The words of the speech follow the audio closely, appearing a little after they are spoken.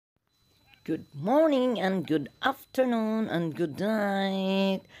Good morning and good afternoon and good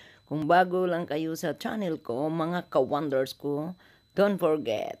night. Kung bago lang kayo sa channel ko, mga ka-wonders ko, don't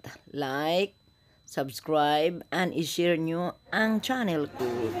forget, like, subscribe, and i-share nyo ang channel ko.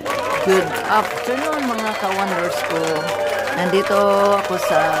 Good afternoon mga ka-wonders ko. Nandito ako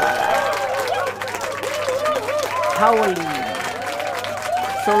sa Hawalley.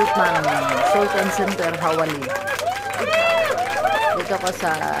 Sultan Center, Hawalley. Dito ko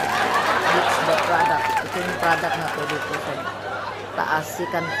sa it's the product. Ito yung product na to dito sa taas,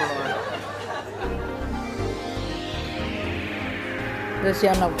 second floor. Tapos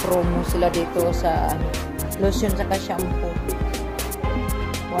yan, nag-promo sila dito sa lotion saka shampoo.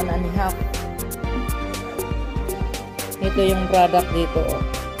 1.5. Ito yung product dito.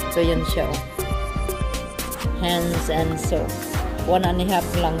 Ito yan siya. Hands and soap. 1.5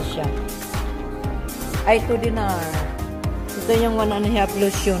 lang siya. Ay, 2 dinar. Ito yung 1.5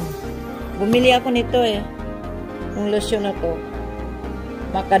 lotion. Bumili ako nito eh. Yung lotion na to.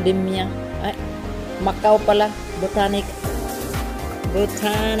 Macadamia. Ay, Macau pala. Botanic. 1.5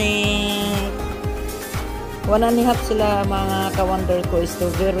 sila mga ka-wonder ko.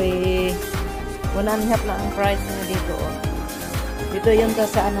 Ito very 1.5 lang ang price na dito. Oh. Dito yung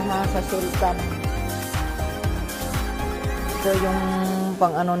sa ano ha, sa Sultan. Ito yung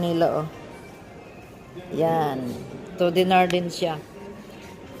pang ano nila oh. Yan. 2 dinar din siya.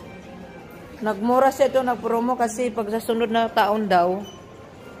 Nagmura siya ito, nagpromo kasi pag sa sunod na taon daw,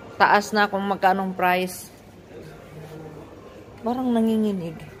 taas na kung magkanong price. Parang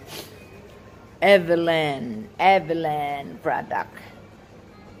nanginginig. Evelyn product.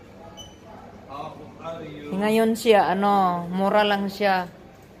 Ngayon siya, ano, mura lang siya.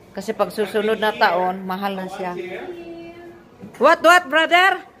 Kasi pag susunod na taon, mahal na siya. What,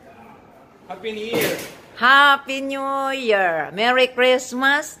 brother? Happy New Year. Happy New Year. Merry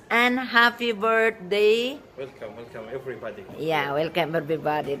Christmas and happy birthday. Welcome everybody. Yeah, welcome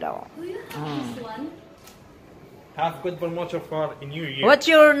everybody daw. Have good promotion for a New Year. What's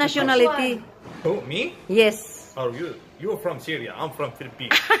your nationality? Who, me? Yes. Or you? You're from Syria. I'm from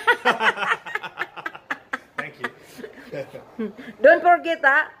Philippines. Thank you. Don't forget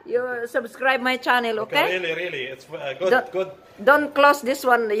you subscribe my channel, okay? Really. It's good. Don't close this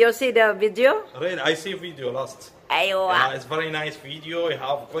one. You see the video? Really, I see video last. Aywa. It's very nice video. You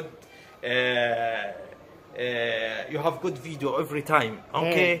have good. You have good video every time.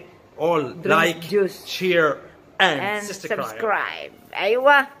 Okay. All like, juice. share, and subscribe.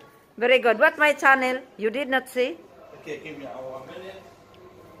 Aywa. Very good. What my channel? You did not see? Okay, give me a minute.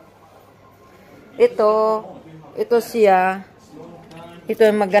 Ito siya.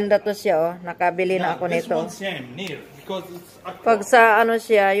 Ito maganda to siya oh. Nakabili na ako nito. Pag sa ano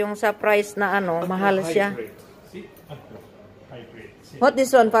siya, yung sa price na ano, mahal siya. What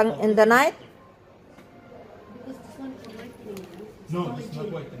this one pang in the night? No, this is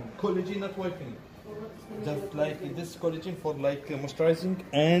not whitening. Collagen not whitening. Just like this collagen for like moisturizing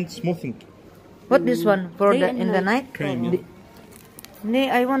and smoothing. What this one for the in the night? Cream.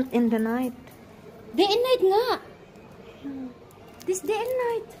 Nee, I want in the night. Day and night nga. This day and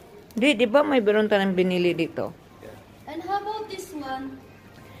night. Di ba may meron tayong binili dito? And how about this one?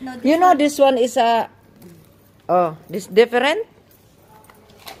 No, You know this one is a this different?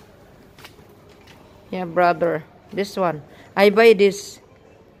 Yeah, brother. This one. I buy this.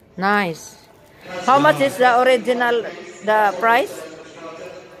 Nice. How much is the original price?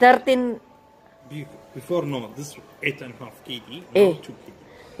 13 Before no, this 8.5 kg, Eh. now 2 kg.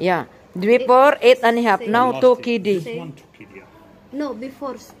 Yeah. Before 8.5, now 2 kg. This one 2 kg. Yeah. No,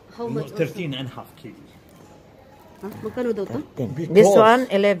 before how No, much? 13.5 kg. Huh? Magkano daw to? This one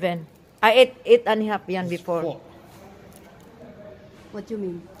 11. 8.5 yan before. Four. What you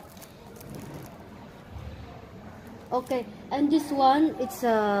mean? Okay, and this one it's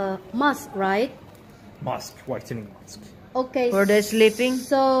a mask, right? Mask, whitening mask. Okay. For the sleeping?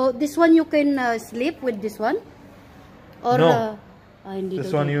 So this one you can sleep with this one? Or No. Hindi This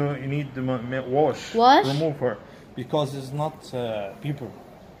daw one siya. you need to wash, Wash? remove her, because it's not paper.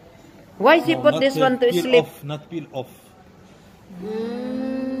 Why she No, put not, this one to peel sleep? Off, not peel off.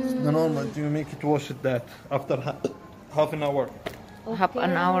 No, normal. You make it wash it that after half an hour. Half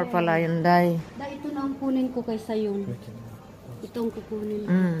an hour pala yun, day. Ito na ang kunin ko kaysa yun. Itong kukunin.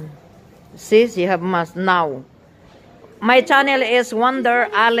 Sis, you have mask now. My channel is Wonder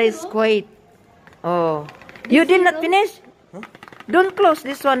Alice Kuwait. Oh. You did not finish? Huh? Don't close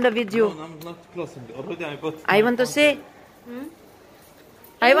this one, the video. No, I'm not closing. Already I bought. I want to see.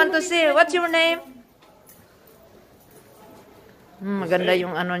 I want to see. What's your name? Maganda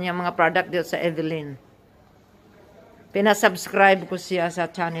yung ano niya, mga product dito sa Evelyn. Pinasubscribe ko siya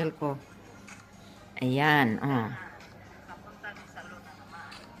sa channel ko. Ayan, oh.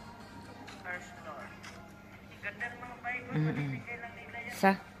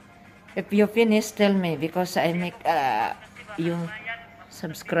 Sa, if you finish, tell me because I make you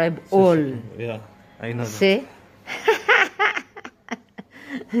subscribe all. Yeah, I know that. See?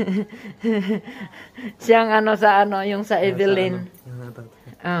 Siyang ano sa ano, yung sa Evelyn.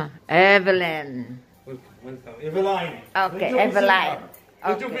 Evelyn. Welcome. Eveline. Okay, Eveline.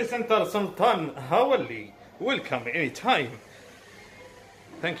 YouTube Center Sultan hawalley. Welcome anytime.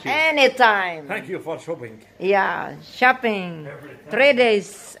 Thank you. Anytime. Thank you for shopping. Yeah, shopping. 3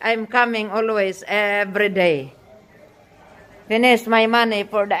 days. I'm coming always, every day. Finish my money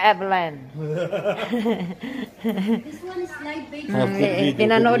for the Evelyn. This one is live baby.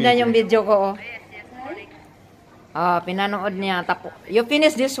 Pinanood na yung video ko. Pinanood niya. You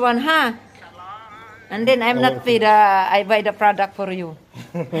finish this one, ha? And then I'm not paid. I buy the product for you.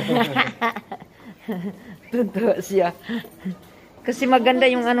 Totoo siya. Kasi maganda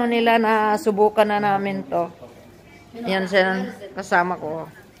yung ano nila na subukan na namin to. Yan siya kasama ko.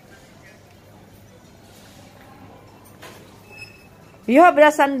 You have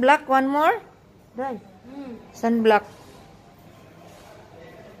the sunblock, one more? Right. Sunblock.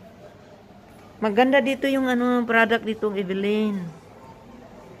 Maganda dito yung ano product dito, Evelyn.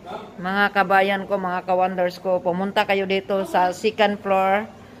 Mga kabayan ko, mga ka-wonders ko, pumunta kayo dito sa second floor,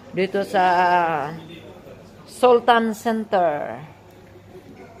 dito sa Sultan Center.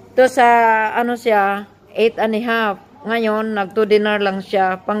 Ito sa, ano siya, 8.5. Ngayon, nag-to-dinner lang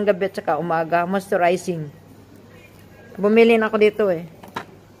siya, panggabi at saka umaga, moisturizing. Bumili na ako dito eh.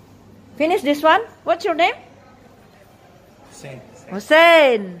 Finish this one? What's your name?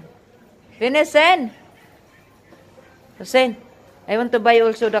 Hussein. Finish, Hussein. Hussein, I want to buy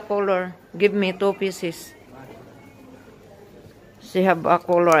also the color. Give me 2 pieces. She have a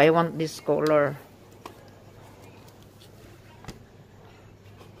color. I want this color.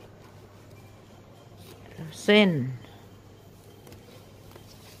 Hussein.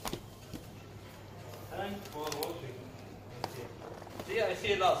 Thanks for watching. See, I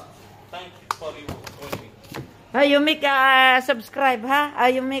see last. Thank you for you watching. You make subscribe, ha?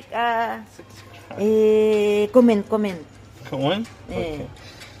 You make comment. Comment? Okay.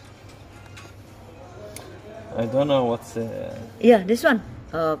 I don't know what's... Yeah, this one.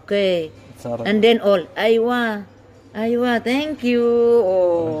 Okay. It's Arabic. And then all. Aywa, thank you.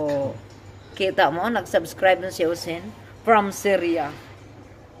 Oh. Kita mo, nag-subscribe na si Hussein from Syria.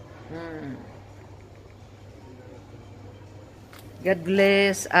 God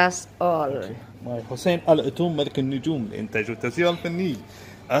bless us all. ماي حسين الأتوم ملك النجوم لإنتاج والتوزيع الفني.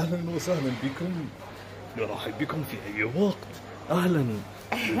 أهلا وسهلا بكم، نرحب بكم في أي وقت. أهلا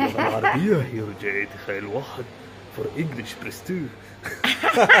باللغة العربية يرجع يتخيل واحد for English press 2.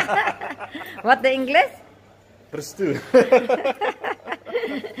 What the English? press 2.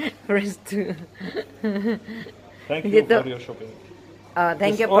 Press 2. Thank you for your shopping.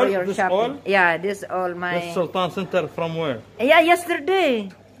 Thank This you for all? your This shopping. all? Yeah, this all my... This Sultan Center from where? Yeah, yesterday.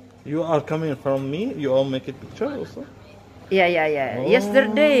 You are coming from me? You all make it picture also? Yeah. Oh.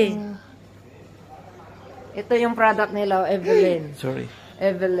 Yesterday. Ito yung product nila, Evelyn. Sorry.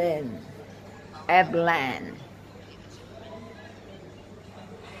 Evelyn.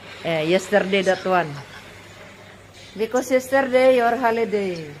 Yesterday that one. Because yesterday your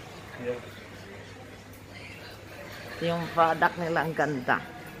holiday. Yeah. Yung product nila ang ganda.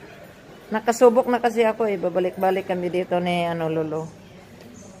 Nakasubok na kasi ako eh. Babalik-balik kami dito ni Lolo.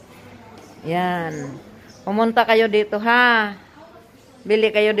 Yan. Pumunta kayo dito ha.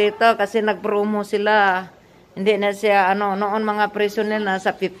 Bili kayo dito kasi nag-promo sila. Hindi na siya noon mga presyo nila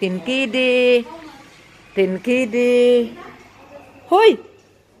nasa 15 KD, 10 KD. Hoy!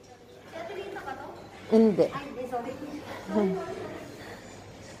 Hindi.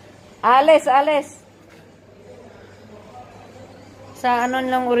 Alis. Sa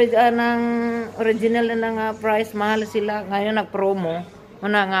ng original na price, mahal sila. Ngayon nag-promo.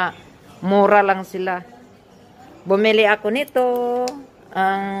 Una nga, mura lang sila. Bumili ako nito.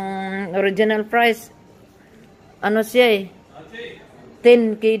 Ang original price, siya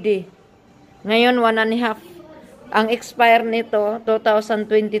 10 KD. Ngayon, 1.5. Ang expire nito,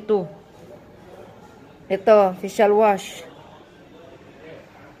 2022. Ito, facial wash.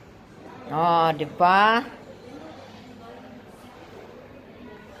 Di ba?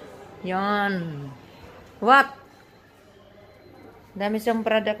 Yan. What? Dami siyang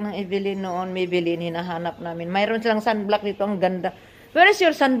product ng Evelyn noon. May bilhin, hinahanap namin. Mayroon silang sunblock dito. Ang ganda. Where is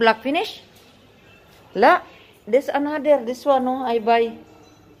your sunblock? Finish? La. This another. This one, I buy.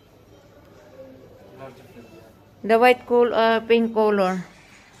 The white pink color.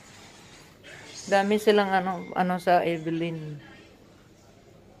 Dami silang ano sa Evelyn.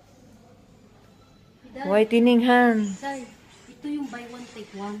 Whitening hand. Say, ito yung buy one take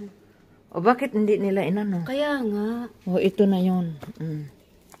one. O bakit hindi nila inano? Kaya nga. O ito na yun.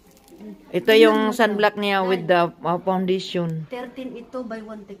 Ito yung sunblock niya with the foundation. 13 ito, buy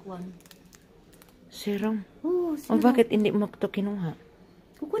one take one. Serum. Oh, O bakit hindi mo ito kinuha?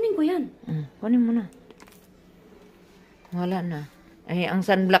 kukunin ko yan. Kunin mo na. Wala na. Ay, ang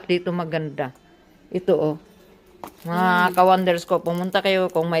sunblock dito maganda. Ito Mga ka-wonders ko, pumunta kayo,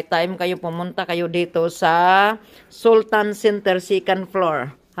 kung may time kayo, pumunta kayo dito sa Sultan Center, 2nd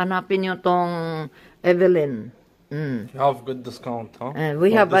floor. Hanapin nyo tong Evelyn. You have good discount, huh? We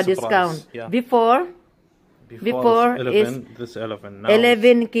For have a this discount. price, yeah. Before is 11, this 11. Now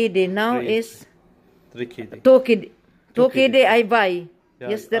 11 kd. Now is 3 kd. 2 kd. 2 2 kd I buy.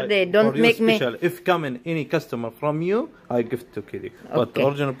 Yeah, Yesterday. for Don't you make me... special. If come in any customer from you, I give 2 kd. But the Okay.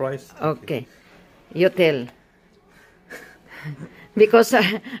 original price, 2 kd. Okay. You tell. Because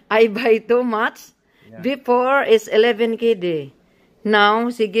I buy too much. Yeah. Before is 11 kd. Now,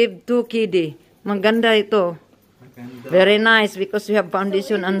 she give 2 kd. Maganda ito. Very nice because we have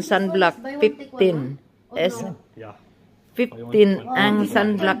foundation and sunblock. 15. S Yeah. 15. Ang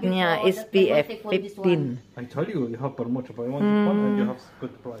sunblock niya is PF 15. I tell you, you have promotion for one and you have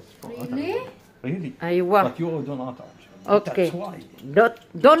good price. Really? Really? Aywa. But you do not charge. Okay. That's why.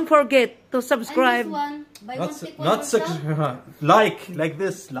 Don't forget to And subscribe. this one, buy one take one. Not also? like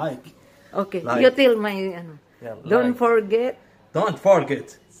this, like. Okay. Like. You tell my Yeah, don't like. forget Don't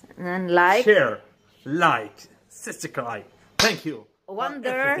forget. and like. Share, like, subscribe. Thank you. Wonder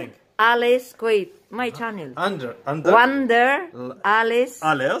Everything. Alice Kuwait. My channel. Under Wonder Alice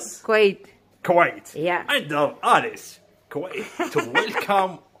Alice Kuwait. Kuwait. Yeah. Under Alice Kuwait to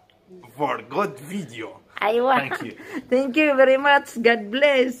welcome for good video. Aywa. Thank you. Thank you very much. God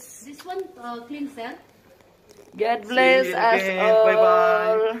bless. This one, cleanser. God bless you us again. all.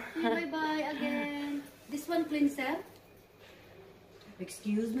 Bye-bye. Bye-bye again. This one, cleanser.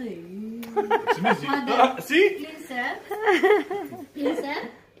 Excuse me. See? Cleanser. Cleanser.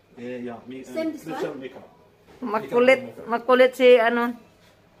 Yeah, Same this one? makeup. Makulit si ano.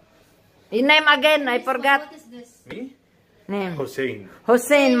 Your name again, I This one, forgot. what is this? Me? Name. Hussein.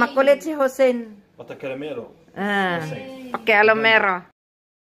 Hussein, makulit si Hussein. Pata caramelo. Okay, Alomero.